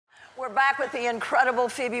We're back with the incredible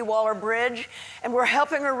Phoebe Waller-Bridge, and we're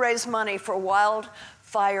helping her raise money for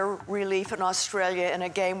wildfire relief in Australia in a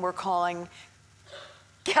game we're calling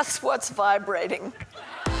Guess What's Vibrating?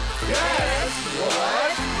 Guess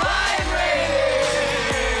What's Vibrating?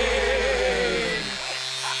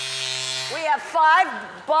 We have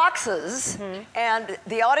 5 boxes, and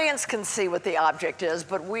the audience can see what the object is,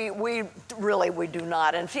 but we do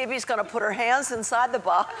not. And Phoebe's going to put her hands inside the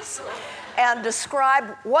box and describe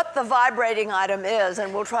what the vibrating item is,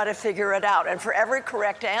 and we'll try to figure it out. And for every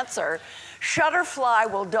correct answer, Shutterfly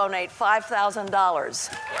will donate $5,000.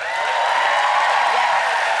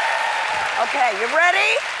 Okay, you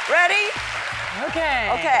ready? Ready?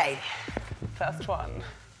 Okay. Okay. First one.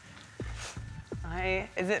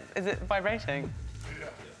 Is it vibrating?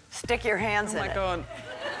 Stick your hands in it. Oh my god.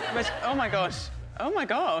 Oh my gosh. Oh my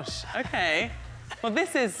gosh. Okay. Well,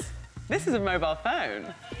 this is a mobile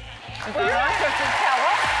phone. Well, you're not supposed to tell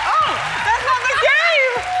us. Oh, that's not the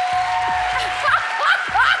game.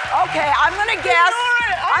 Okay, I'm gonna guess.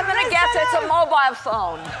 I'm gonna guess it's a mobile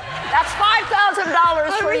phone. That's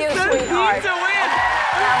 $5,000 for you, sweetheart. To win.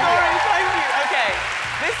 I'm sorry. Thank you. Okay.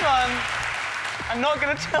 This one. I'm not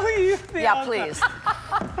going to tell you the answer. Please.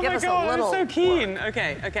 Oh Give my us God, a little. I'm so keen.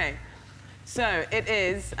 Okay, okay. So it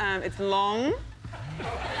is, it's long.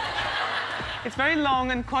 It's very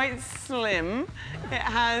long and quite slim.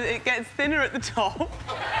 It gets thinner at the top.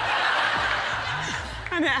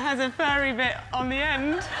 And it has a furry bit on the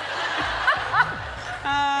end.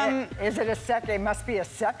 Is it a sex? It must be a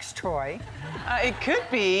sex toy. It could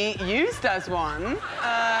be used as one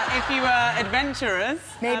if you were adventurous.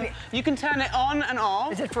 Maybe you can turn it on and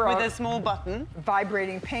off with a small button.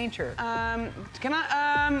 Vibrating painter. Can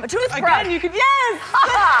I? A toothbrush. Again, you could. Yes.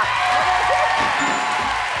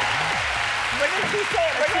 What did she say?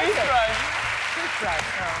 A toothbrush. Toothbrush.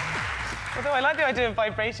 Oh. Although I like the idea of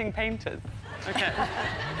vibrating painters. Okay.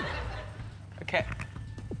 Okay.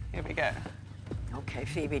 Here we go. Okay,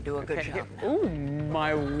 Phoebe, do a good job. Oh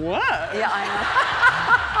my word! Yeah, I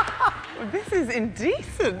know. This is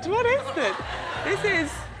indecent. What is this? This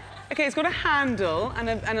is okay. It's got a handle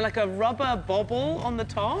and like a rubber bobble on the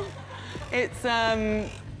top. It's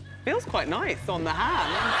feels quite nice on the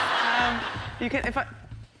hand. You can can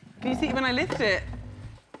you see when I lift it?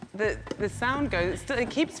 The sound goes, it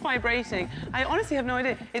keeps vibrating. I honestly have no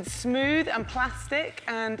idea. It's smooth and plastic,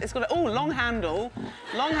 and it's got a long handle.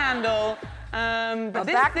 But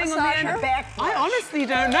this back thing on massager? the end, Back I honestly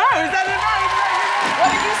don't know. Is that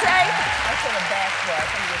What did you say? I said a back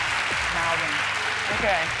brush.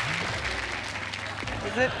 Okay.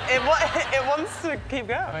 It wants to keep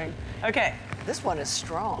going. Okay. This one is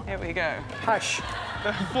strong. Here we go. Hush.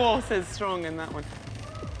 The force is strong in that one.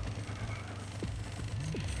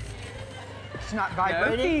 It's not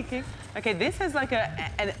vibrating. No. Okay, this has like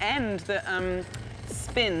an end that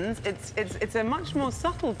spins. It's a much more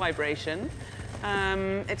subtle vibration.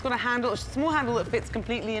 It's got a small handle that fits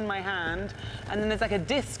completely in my hand, and then there's like a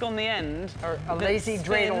disc on the end. Or a lazy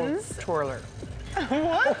dreidel twirler.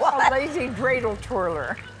 What? A lazy dreidel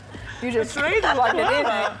twirler. You just plug it in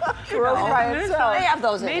and it twirls by itself. They have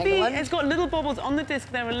those in Maybe England. it's got little bobbles on the disc.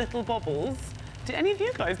 There are little bobbles. Do any of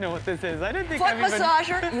you guys know what this is? I don't think Foot I've even...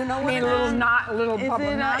 massager? You know what I mean, a little knot, little Is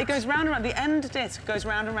bubble knot. it goes round and round. The end disc goes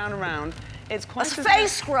round and round and round. It's quite A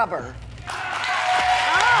face scrubber. Oh!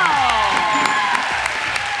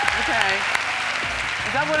 Okay.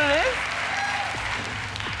 Is that what it is?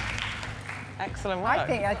 Excellent work.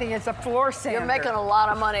 I think it's a floor sander. You're making a lot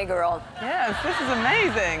of money, girl. Yes, this is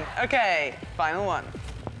amazing. Okay, final one.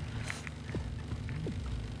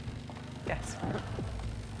 Yes.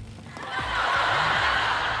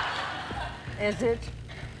 Is it?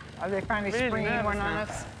 Are they finally Really springing nervous one on now.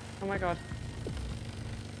 us? Oh my God.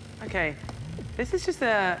 Okay, this is just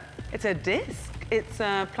it's a disc. It's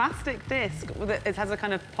a plastic disc. It has a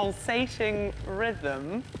kind of pulsating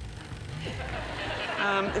rhythm.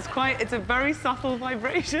 It's a very subtle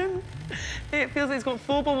vibration. It feels like it's got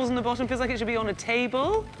 4 bubbles on the bottom. Feels like it should be on a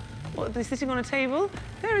table. What, they're sitting on a table?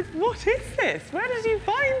 What is this? Where did you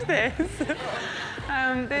find this?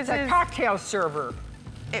 It's a cocktail server.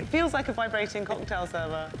 It feels like a vibrating cocktail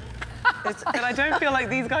server. But I don't feel like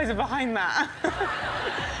these guys are behind that.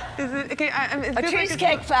 Is it, okay, it A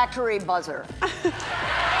Cheesecake Factory buzzer. Yeah,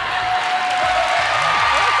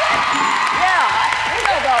 we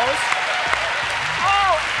know those.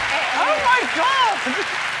 Oh my God!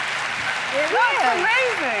 That's is.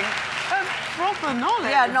 amazing. That's proper knowledge.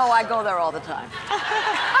 Yeah, no, I go there all the time.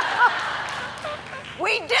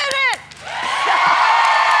 We did it!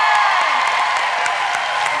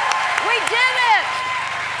 We did it!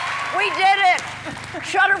 We did it!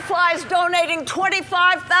 Shutterfly is donating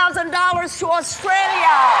 $25,000 to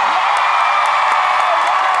Australia.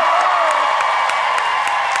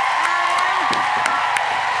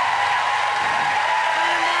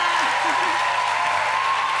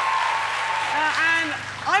 And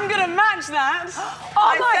I'm going to match that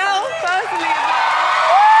Oh myself personally as well.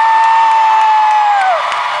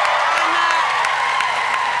 And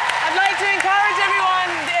I'd like to encourage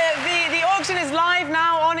everyone. The auction is live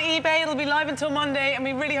now on eBay. It'll be live until Monday, and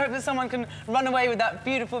we really hope that someone can run away with that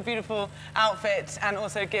beautiful, beautiful outfit and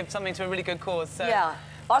also give something to a really good cause. So, Yeah.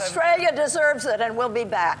 Australia deserves it, and we'll be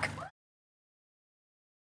back.